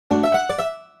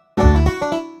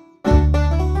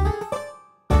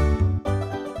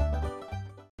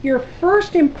Your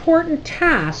first important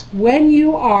task when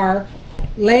you are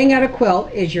laying out a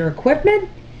quilt is your equipment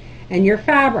and your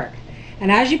fabric.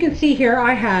 And as you can see here,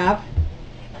 I have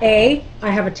a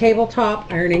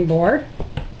tabletop ironing board.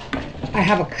 I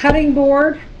have a cutting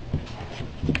board.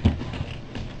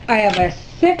 I have a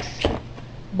 6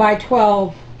 by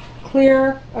 12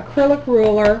 clear acrylic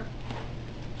ruler.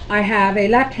 I have a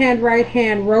left-hand,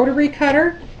 right-hand rotary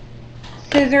cutter,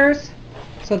 scissors.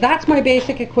 So that's my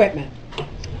basic equipment.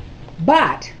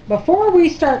 But before we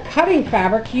start cutting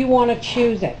fabric, you want to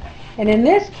choose it. And in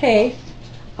this case,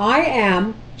 I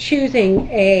am choosing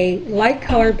a light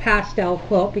colored pastel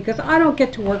quilt because I don't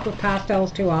get to work with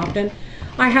pastels too often.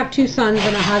 I have 2 sons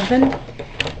and a husband,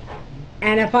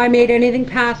 and if I made anything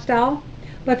pastel,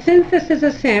 but since this is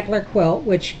a sampler quilt,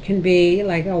 which can be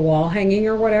like a wall hanging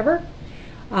or whatever,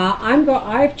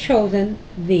 I've chosen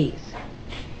these.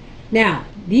 Now,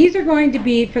 these are going to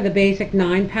be for the basic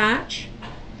 9 patch.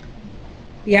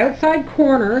 The outside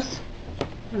corners,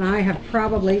 and I have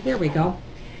probably, there we go.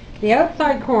 The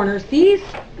outside corners, these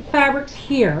fabrics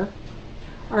here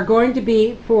are going to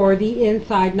be for the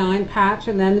inside 9 patch,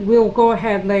 and then we'll go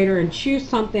ahead later and choose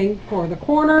something for the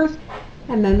corners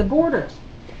and then the borders.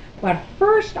 But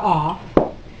first off,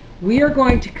 we are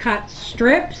going to cut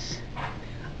strips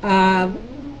of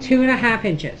 2.5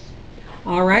 inches.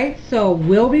 All right, so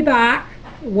we'll be back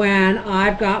when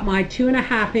I've got my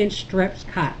 2.5 inch strips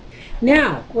cut.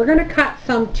 Now, we're going to cut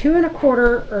some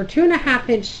 2.25 or 2.5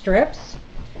 inch strips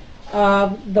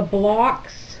of the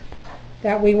blocks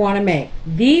that we want to make.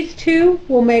 These 2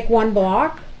 will make 1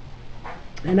 block,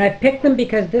 and I picked them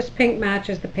because this pink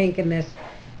matches the pink in this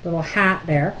little hat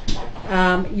there.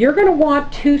 You're going to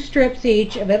want 2 strips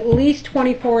each of at least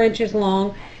 24 inches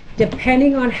long,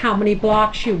 depending on how many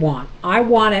blocks you want. I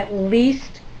want at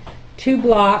least 2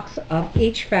 blocks of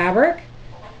each fabric,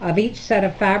 of each set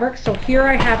of fabric. So here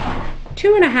I have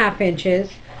 2.5 inches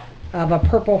of a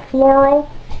purple floral,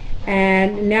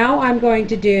 and now I'm going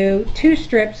to do 2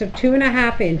 strips of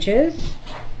 2.5 inches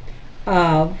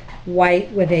of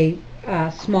white with a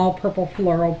small purple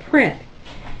floral print.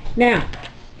 Now,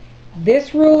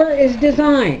 this ruler is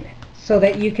designed so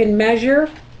that you can measure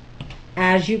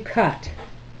as you cut.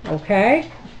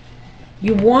 Okay?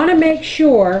 You want to make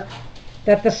sure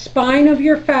that the spine of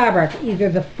your fabric, either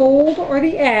the fold or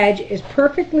the edge, is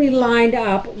perfectly lined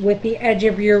up with the edge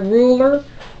of your ruler,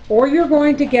 or you're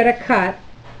going to get a cut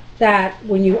that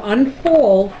when you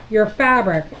unfold your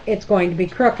fabric, it's going to be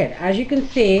crooked. As you can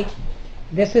see,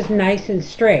 this is nice and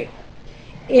straight.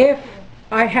 If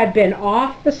I had been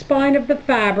off the spine of the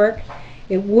fabric,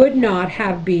 it would not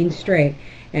have been straight.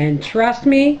 And trust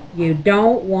me, you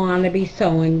don't want to be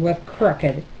sewing with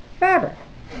crooked fabric.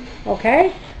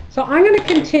 Okay? So I'm going to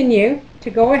continue to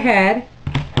go ahead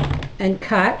and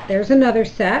cut. There's another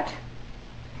set,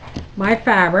 my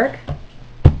fabric.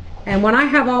 And when I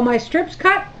have all my strips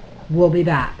cut, we'll be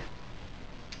back.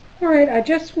 Alright, I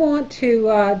just want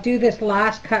to do this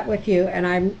last cut with you, and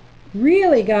I'm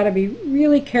really got to be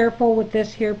really careful with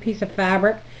this here piece of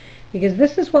fabric, because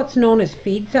this is what's known as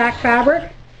feed sack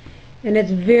fabric, and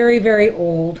it's very, very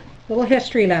old. Little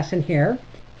history lesson here.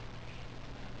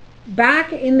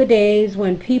 Back in the days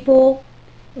when people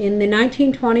in the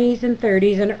 1920s and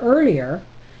 30s and earlier,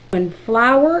 when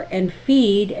flour and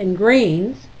feed and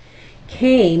grains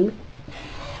came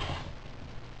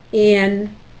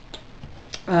in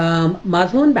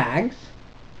muslin bags,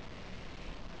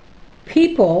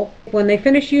 people, when they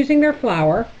finished using their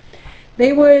flour,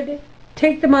 they would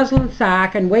take the muslin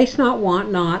sack and waste not,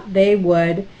 want not, they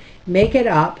would make it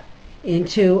up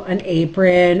into an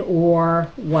apron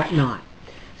or whatnot.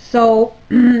 So,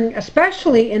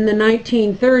 especially in the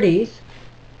 1930s,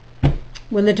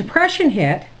 when the Depression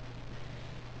hit,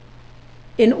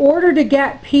 in order to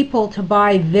get people to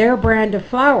buy their brand of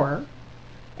flour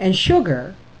and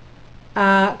sugar,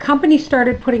 companies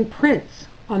started putting prints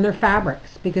on their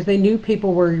fabrics because they knew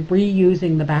people were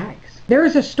reusing the bags. There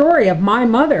is a story of my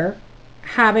mother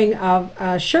having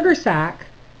a sugar sack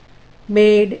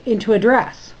made into a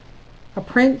dress, a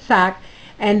print sack.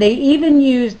 And they even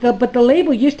used but the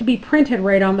label used to be printed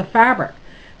right on the fabric.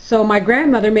 So my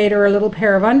grandmother made her a little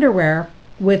pair of underwear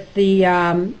with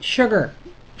the sugar.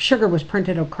 Sugar was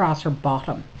printed across her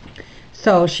bottom.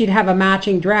 So she'd have a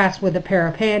matching dress with a pair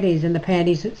of panties, and the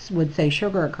panties would say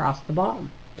sugar across the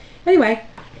bottom. Anyway,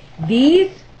 these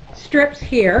strips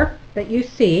here that you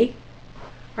see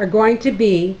are going to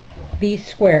be these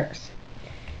squares.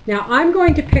 Now I'm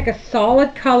going to pick a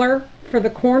solid color for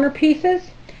the corner pieces.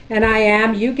 And I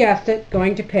am, you guessed it,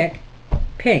 going to pick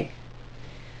pink.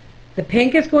 The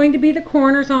pink is going to be the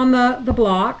corners on the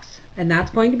blocks, and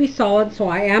that's going to be solid. So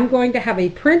I am going to have a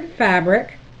print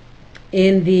fabric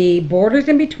in the borders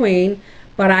in between,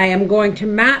 but I am going to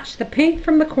match the pink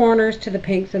from the corners to the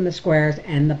pinks in the squares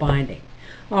and the binding.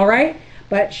 All right,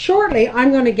 but shortly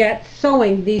I'm going to get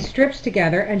sewing these strips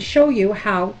together and show you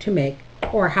how to make,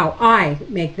 or how I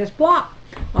make this block.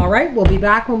 All right, we'll be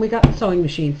back when we got the sewing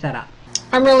machine set up.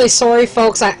 I'm really sorry,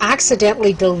 folks. I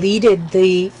accidentally deleted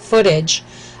the footage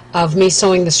of me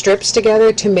sewing the strips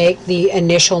together to make the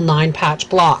initial 9-patch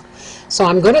block. So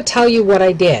I'm going to tell you what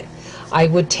I did. I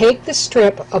would take the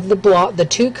strip of the block, the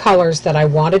two colors that I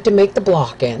wanted to make the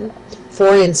block in,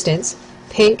 for instance,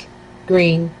 pink,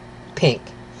 green, pink.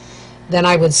 Then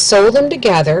I would sew them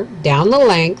together down the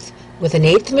length with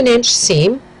 1/8 of an inch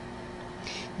seam.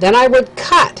 Then I would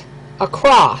cut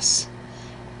across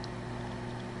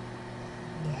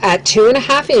at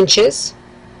 2.5 inches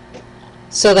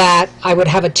so that I would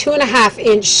have a 2.5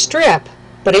 inch strip,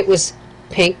 but it was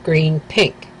pink, green,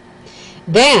 pink.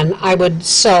 Then I would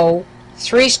sew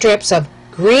 3 strips of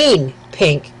green,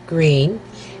 pink, green,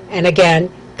 and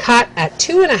again cut at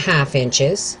 2.5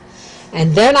 inches,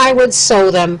 and then I would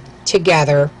sew them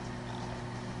together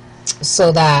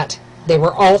so that they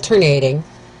were alternating,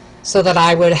 so that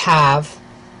I would have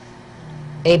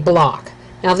a block.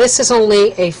 Now this is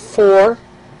only a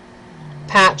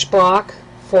 4-patch block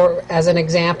as an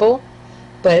example,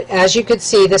 but as you could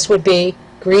see, this would be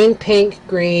green, pink,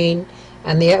 green,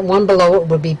 and the one below it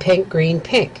would be pink, green,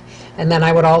 pink, and then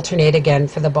I would alternate again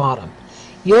for the bottom.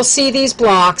 You'll see these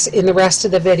blocks in the rest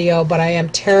of the video, but I am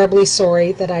terribly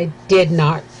sorry that I did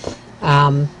not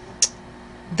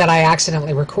that I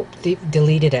accidentally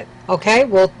deleted it. Okay,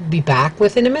 we'll be back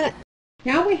within a minute.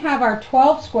 Now we have our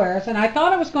 12 squares, and I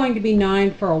thought it was going to be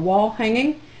 9 for a wall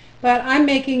hanging, but I'm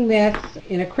making this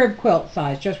in a crib quilt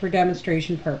size just for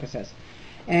demonstration purposes.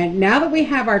 And now that we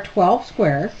have our 12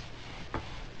 squares,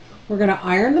 we're going to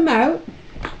iron them out,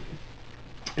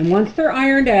 and once they're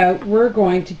ironed out, we're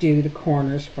going to do the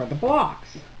corners for the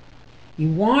blocks. You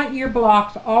want your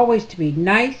blocks always to be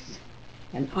nice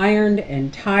and ironed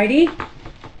and tidy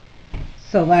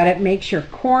so that it makes your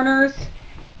corners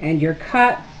and your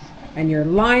cuts and your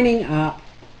lining up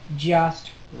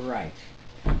just right.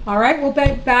 All right, we'll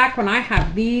be back when I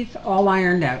have these all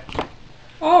ironed out.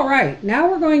 All right, now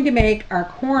we're going to make our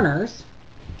corners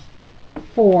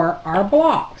for our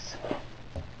blocks.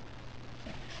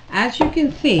 As you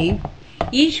can see,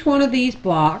 each one of these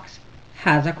blocks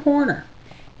has a corner.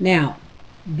 Now,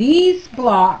 these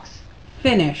blocks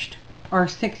finished are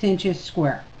 6 inches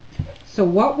square. So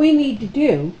what we need to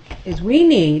do is we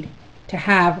need to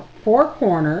have 4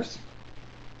 corners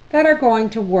that are going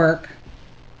to work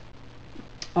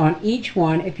on each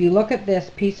one. If you look at this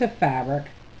piece of fabric,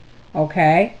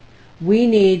 okay, we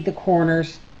need the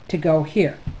corners to go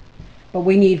here, but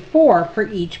we need 4 for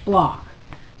each block.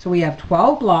 So we have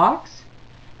 12 blocks.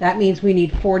 That means we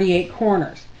need 48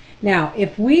 corners. Now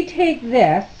if we take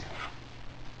this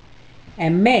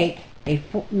and make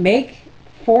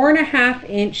 4.5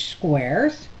 inch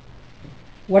squares,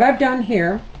 what I've done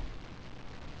here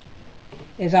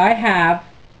is I have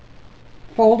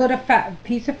folded a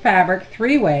piece of fabric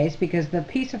 3 ways because the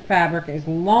piece of fabric is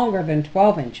longer than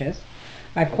 12 inches.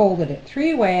 I folded it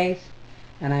 3 ways,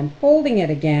 and I'm folding it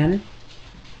again,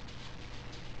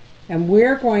 and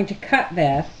we're going to cut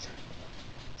this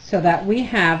so that we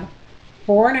have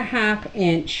 4.5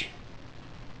 inch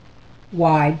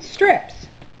wide strips.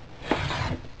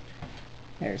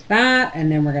 There's that,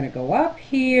 and then we're going to go up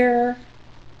here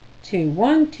to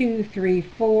 1, 2, 3,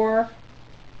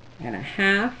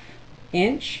 4.5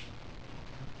 inch,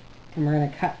 and we're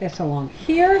going to cut this along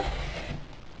here.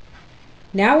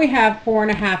 Now we have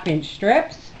 4.5 inch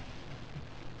strips,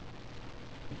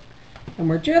 and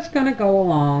we're just going to go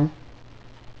along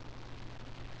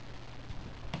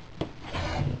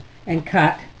and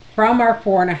cut from our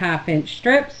 4.5 inch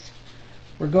strips.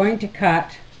 We're going to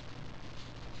cut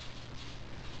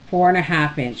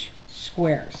 4.5 inch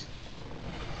squares.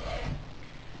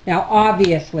 Now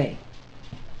obviously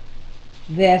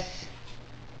this,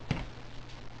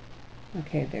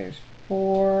 okay, there's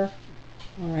 4.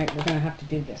 All right, we're going to have to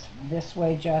do this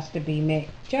way just to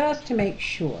make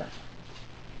sure.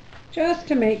 Just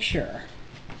to make sure.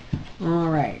 All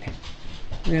right,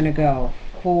 we're going to go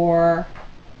 4.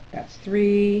 That's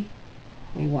 3.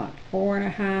 We want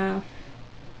 4.5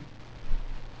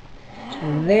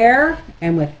 to there,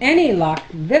 and with any luck,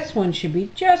 this one should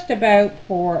be just about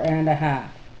 4.5.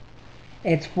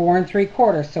 It's 4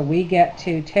 3/4, so we get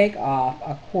to take off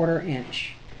a 1/4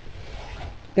 inch.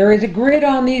 There is a grid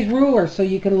on these rulers, so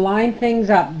you can line things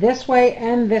up this way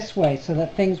and this way so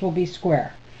that things will be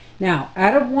square. Now,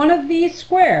 out of one of these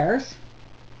squares,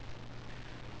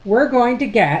 we're going to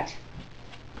get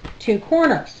 2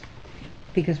 corners.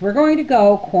 because we're going to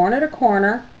go corner to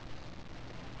corner,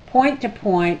 point to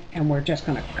point, and we're just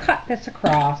going to cut this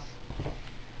across.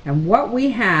 And what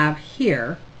we have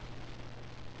here,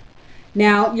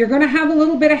 now you're going to have a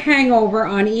little bit of hangover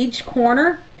on each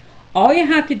corner. All you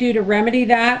have to do to remedy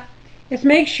that is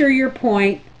make sure your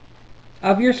point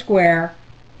of your square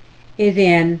is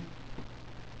in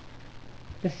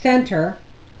the center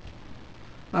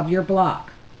of your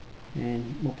block.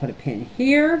 And we'll put a pin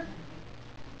here.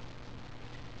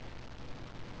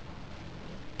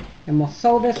 And we'll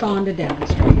sew this on to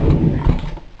demonstrate.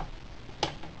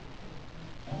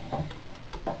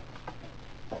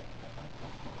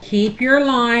 Keep your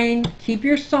line, keep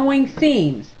your sewing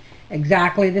seams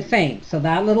exactly the same. So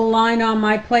that little line on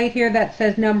my plate here that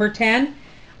says number 10,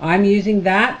 I'm using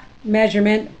that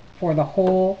measurement for the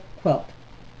whole quilt.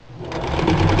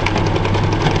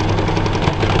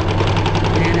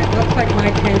 And it looks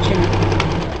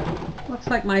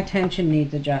like my tension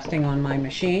needs adjusting on my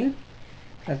machine,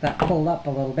 because that pulled up a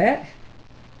little bit.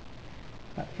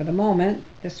 But for the moment,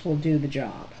 this will do the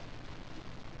job.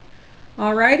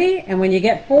 Alrighty, and when you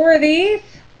get 4 of these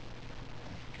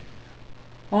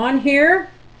on here,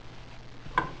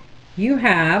 you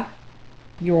have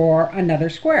your another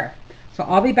square. So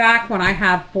I'll be back when I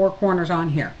have 4 corners on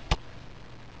here.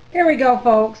 There we go,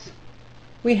 folks.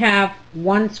 We have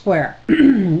 1 square.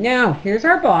 Now, here's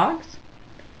our blocks,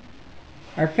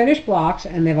 our finished blocks,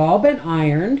 and they've all been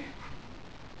ironed.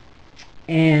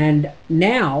 And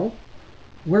now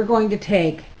we're going to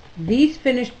take these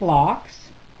finished blocks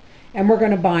and we're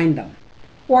going to bind them,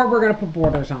 or we're going to put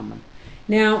borders on them.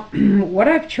 Now, what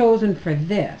I've chosen for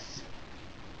this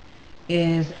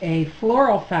is a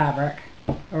floral fabric,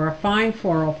 or a fine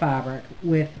floral fabric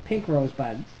with pink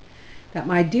rosebuds that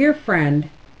my dear friend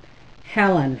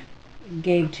Helen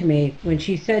gave to me when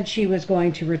she said she was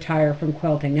going to retire from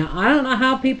quilting. Now, I don't know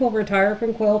how people retire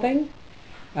from quilting.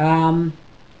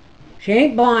 She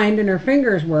ain't blind and her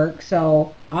fingers work,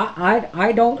 so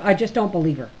I just don't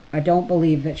believe her. I don't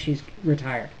believe that she's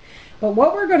retired. But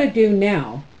what we're going to do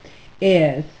now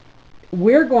is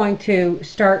we're going to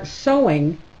start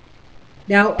sewing.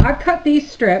 Now, I've cut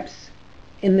these strips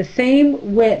in the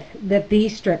same width that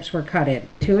these strips were cut in,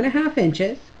 2.5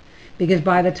 inches, because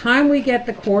by the time we get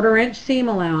the 1/4 inch seam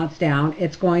allowance down,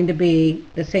 it's going to be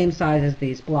the same size as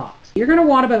these blocks. You're going to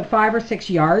want about 5 or 6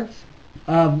 yards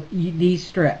of these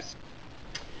strips.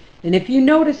 And if you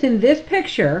notice in this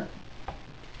picture,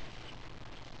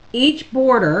 each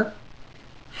border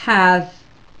has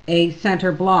a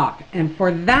center block, and for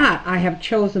that I have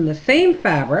chosen the same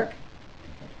fabric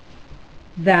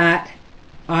that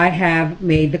I have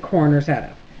made the corners out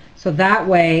of. So that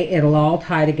way it'll all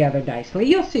tie together nicely.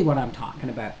 You'll see what I'm talking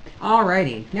about.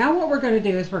 Alrighty, now what we're going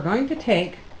to do is we're going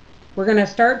to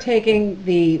start taking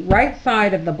the right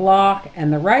side of the block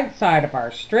and the right side of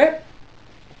our strip,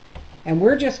 and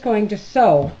we're just going to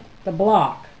sew the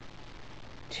block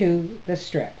to the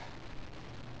strip,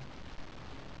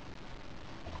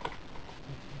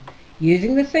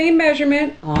 using the same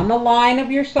measurement on the line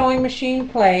of your sewing machine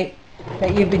plate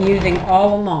that you've been using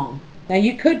all along. Now,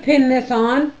 you could pin this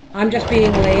on. I'm just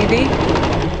being lazy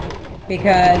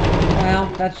because, well,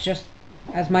 that's just,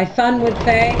 as my son would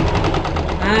say,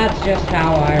 that's just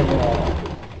how I roll.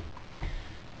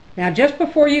 Now, just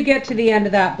before you get to the end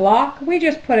of that block, we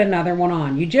just put another one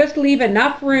on. You just leave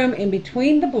enough room in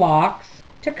between the blocks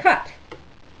to cut.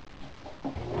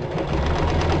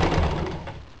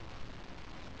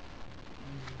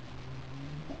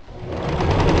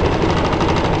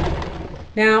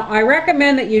 Now, I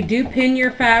recommend that you do pin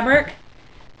your fabric,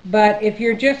 but if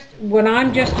you're just, when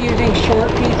I'm just using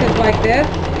short pieces like this,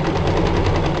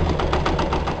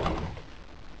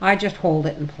 I just hold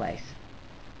it in place.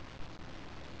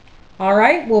 All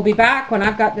right, we'll be back when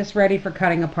I've got this ready for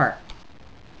cutting apart.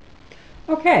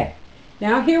 Okay,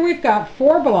 now here we've got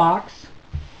 4 blocks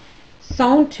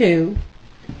sewn to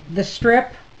the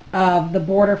strip of the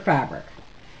border fabric.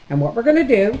 And what we're going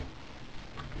to do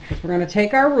is we're going to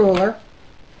take our ruler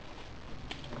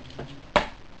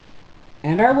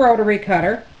and our rotary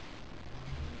cutter,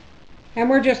 and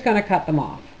we're just going to cut them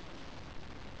off.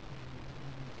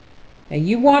 Now,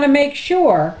 you want to make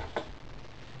sure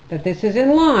that this is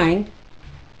in line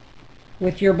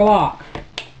with your block.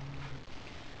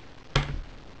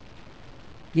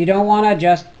 You don't want to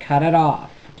just cut it off.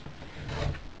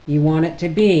 You want it to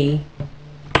be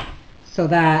so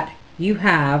that you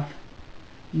have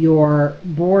your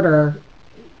border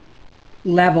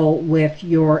level with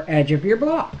your edge of your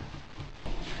block.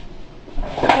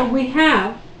 So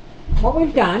what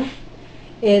we've done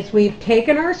is we've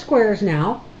taken our squares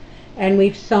now and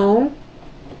we've sewn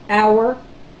our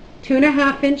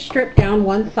 2.5-inch strip down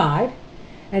one side.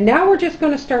 And now we're just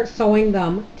going to start sewing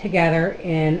them together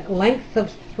in lengths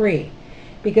of 3,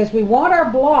 because we want our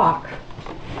block,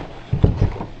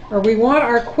 or we want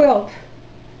our quilt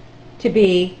to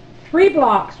be 3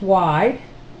 blocks wide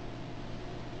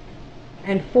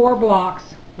and 4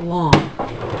 blocks long.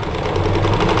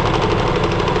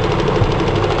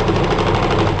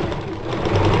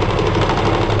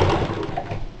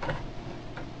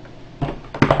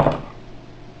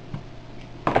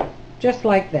 Just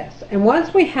like this. And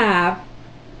once we have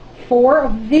 4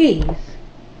 of these,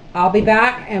 I'll be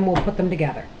back and we'll put them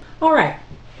together. Alright,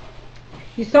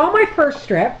 you saw my first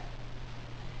strip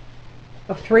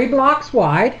of 3 blocks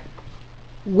wide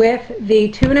with the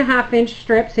 2.5-inch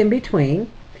strips in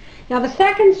between. Now the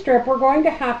second strip we're going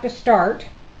to have to start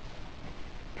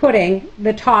putting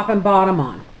the top and bottom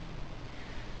on.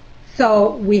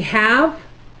 So we have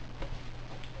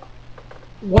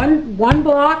one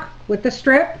block with the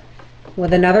strip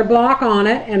with another block on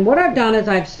it, and what I've done is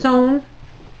I've sewn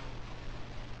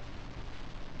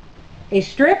a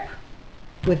strip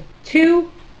with 2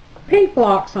 pink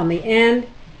blocks on the end,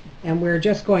 and we're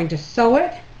just going to sew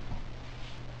it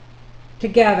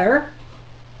together.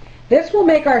 This will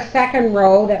make our second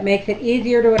row that makes it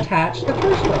easier to attach the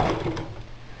first row.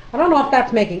 I don't know if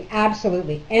that's making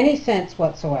absolutely any sense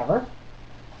whatsoever,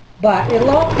 but it'll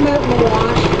all come out in the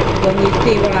wash when you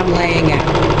see what I'm laying out.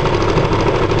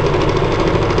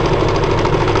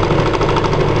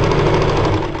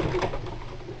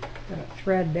 Got a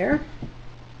thread there.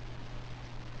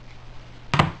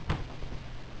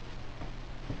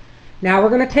 Now we're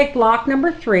going to take block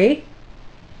number 3,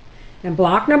 and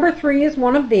block number 3 is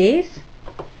one of these,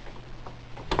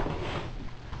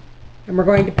 and we're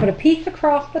going to put a piece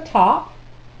across the top,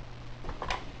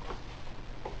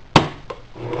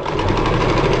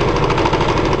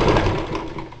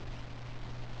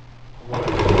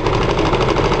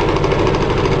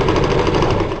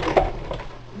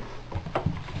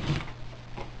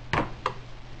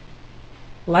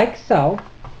 like so.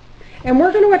 And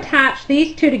we're going to attach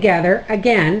these 2 together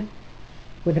again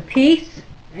with a piece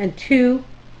and 2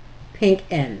 pink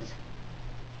ends.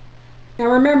 Now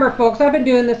remember folks, I've been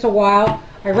doing this a while.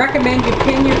 I recommend you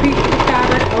pin your pieces of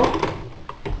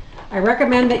fabric. I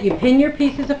recommend that you pin your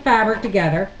pieces of fabric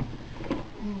together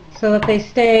so that they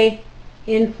stay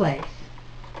in place.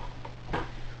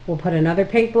 We'll put another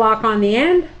pink block on the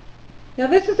end. Now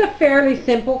this is a fairly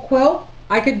simple quilt.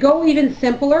 I could go even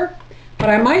simpler, but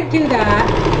I might do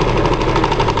that.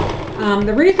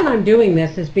 The reason I'm doing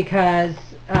this is because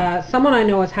someone I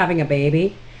know is having a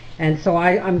baby, and so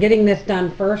I'm getting this done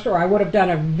first, or I would have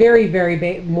done a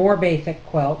very more basic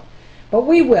quilt. But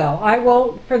I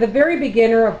will, for the very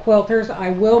beginner of quilters,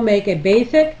 I will make a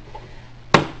basic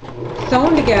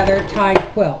sewn together tied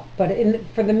quilt. But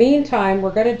for the meantime,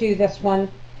 we're going to do this one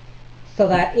so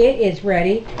that it is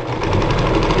ready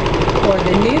for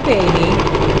the new baby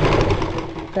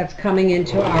that's coming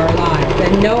into our lives.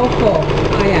 And no, folks,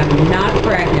 I am not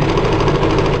pregnant.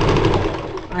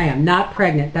 I am not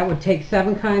pregnant. That would take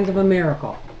 7 kinds of a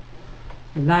miracle.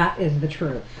 And that is the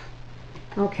truth.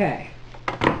 Okay.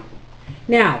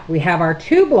 Now, we have our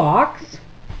 2 blocks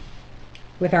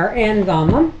with our ends on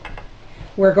them.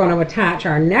 We're going to attach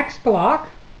our next block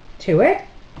to it.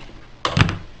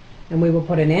 And we will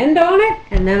put an end on it,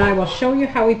 and then I will show you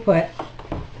how we put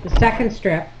the second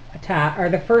strip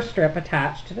the first strip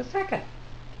attached to the second.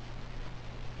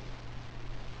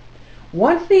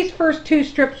 Once these first 2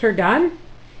 strips are done,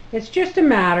 it's just a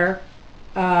matter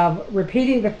of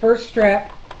repeating the first strip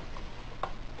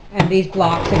and these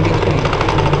blocks in between.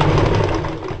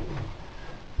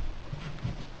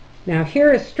 Now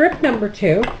here is strip number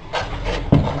 2.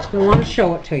 I'm just going to want to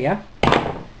show it to you.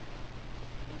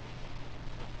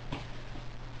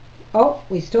 Oh,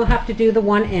 we still have to do the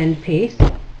one end piece,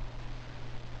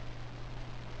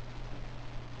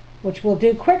 which we'll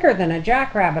do quicker than a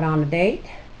jackrabbit on a date.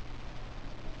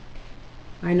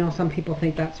 I know some people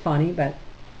think that's funny, but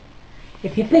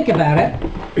if you think about it,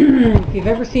 if you've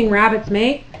ever seen rabbits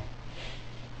mate,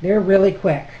 they're really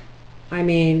quick. I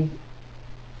mean,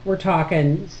 we're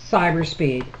talking cyber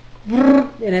speed.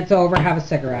 And it's over, have a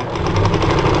cigarette.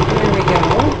 There we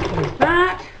go. There's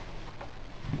that.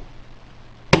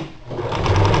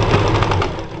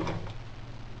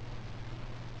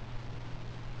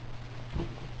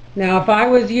 Now if I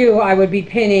was you, I would be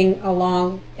pinning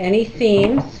along any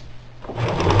seams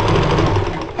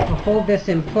to hold this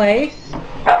in place.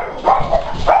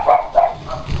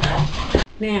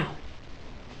 Now,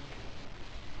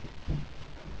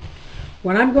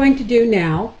 what I'm going to do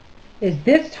now is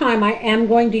this time I am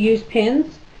going to use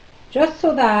pins just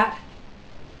so that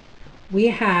we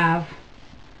have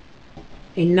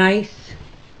a nice,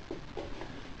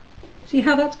 see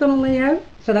how that's going to lay out?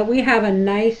 So that we have a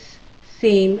nice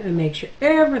seam and make sure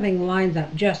everything lines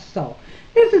up just so.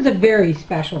 This is a very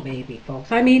special baby,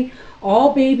 folks. I mean,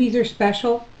 all babies are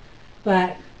special,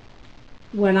 but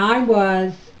when I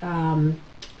was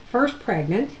first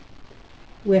pregnant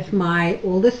with my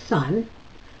oldest son,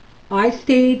 I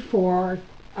stayed for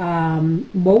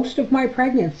most of my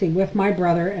pregnancy with my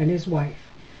brother and his wife.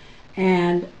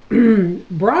 And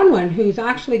Bronwyn, who's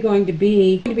actually going to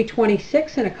be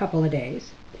 26 in a couple of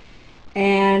days,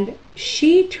 and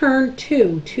she turned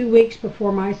 2 weeks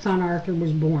before my son Arthur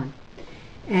was born.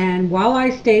 And while I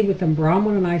stayed with them,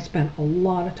 Bronwyn and I spent a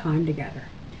lot of time together.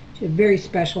 She's a very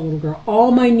special little girl.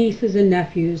 All my nieces and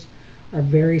nephews are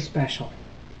very special.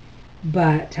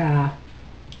 But I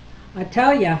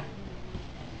tell you,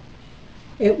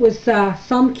 it was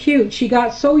some cute. She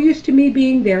got so used to me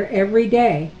being there every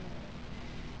day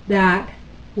that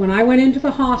when I went into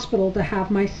the hospital to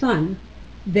have my son,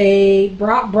 they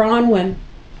brought Bronwyn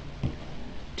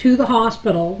to the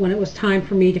hospital when it was time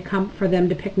for me to come, for them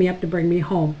to pick me up to bring me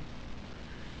home.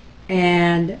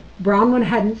 And Bronwyn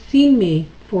hadn't seen me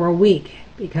for a week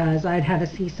because I'd had a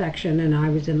C-section and I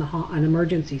was in an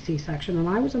emergency C-section, and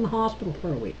I was in the hospital for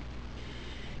a week.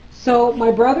 So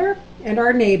my brother and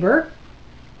our neighbor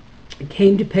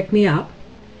came to pick me up,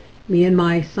 me and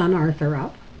my son Arthur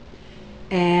up,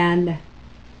 and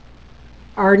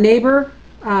our neighbor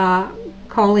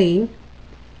Colleen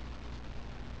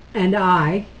and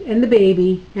I and the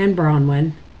baby and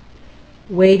Bronwyn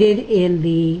waited in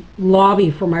the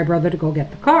lobby for my brother to go get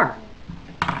the car.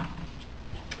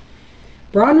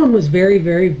 Bronwyn was very,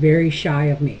 very, very shy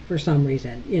of me for some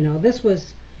reason. You know,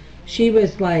 she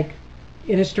was like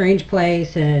in a strange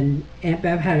place, and Aunt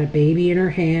Bev had a baby in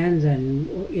her hands,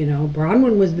 and, you know,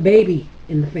 Bronwyn was the baby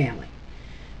in the family.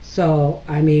 So,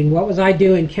 I mean, what was I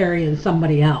doing carrying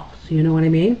somebody else? You know what I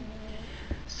mean?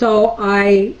 So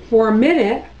for a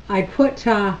minute, I put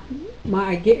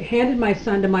handed my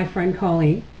son to my friend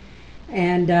Colleen,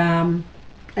 and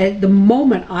at the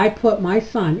moment I put my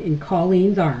son in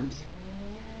Colleen's arms,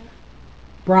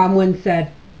 Bronwyn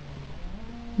said,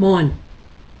 "Mon,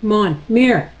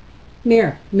 Mir,"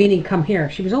 meaning come here.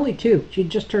 She was only 2. She'd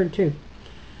just turned 2.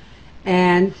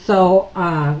 And so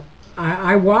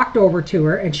I walked over to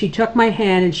her, and she took my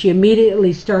hand, and she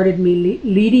immediately started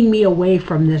leading me away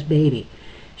from this baby.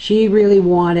 She really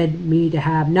wanted me to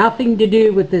have nothing to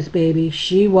do with this baby.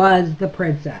 She was the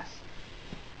princess.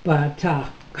 But,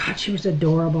 God, she was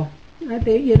adorable.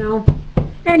 You know.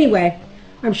 Anyway,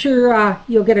 I'm sure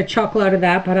you'll get a chuckle out of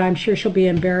that, but I'm sure she'll be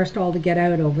embarrassed all to get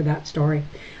out over that story.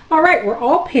 All right, we're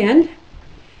all pinned.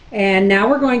 And now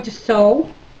we're going to sew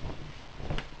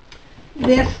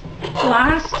this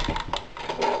last,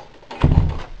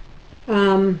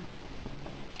 where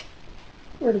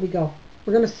do we go?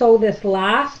 We're going to sew this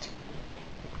last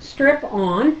strip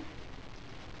on,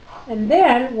 and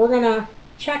then we're going to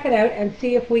check it out and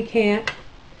see if we can't.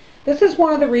 This is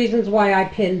one of the reasons why I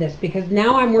pinned this, because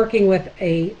now I'm working with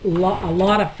a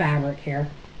lot of fabric here,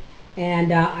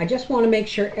 and I just want to make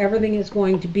sure everything is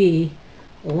going to be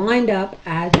lined up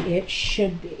as it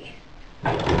should be.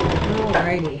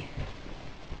 Alrighty.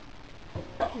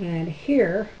 And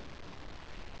here,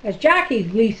 as Jackie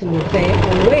Gleason would say,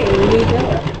 away we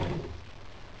go.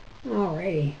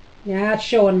 Alrighty. Yeah, that's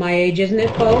showing my age, isn't it,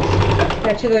 folks?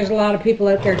 Bet you there's a lot of people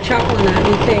out there chuckling at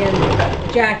me saying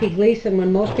Jackie Gleason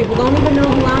when most people don't even know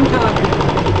who I'm talking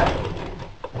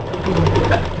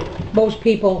about. Most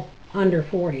people under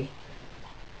 40.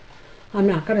 I'm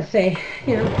not going to say,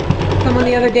 you know, someone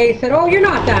the other day said, "Oh, you're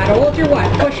not that old. You're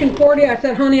what, pushing 40? I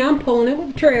said, "Honey, I'm pulling it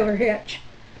with a trailer hitch.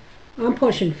 I'm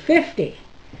pushing 50.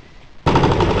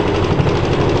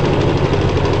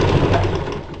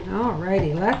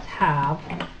 Alrighty, let's have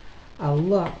a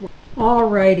look.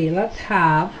 Alrighty, let's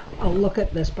have a look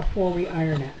at this before we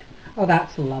iron it. Oh,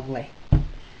 that's lovely.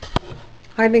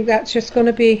 I think that's just going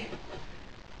to be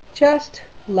just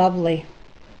lovely.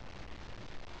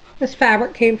 This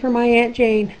fabric came from my Aunt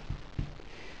Jane.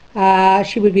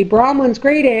 She would be Bronwyn's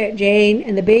great Aunt Jane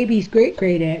and the baby's great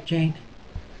Aunt Jane.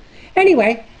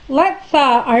 Anyway, let's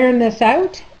iron this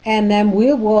out, and then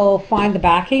we will find the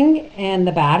backing and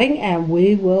the batting, and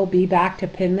we will be back to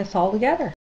pin this all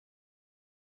together.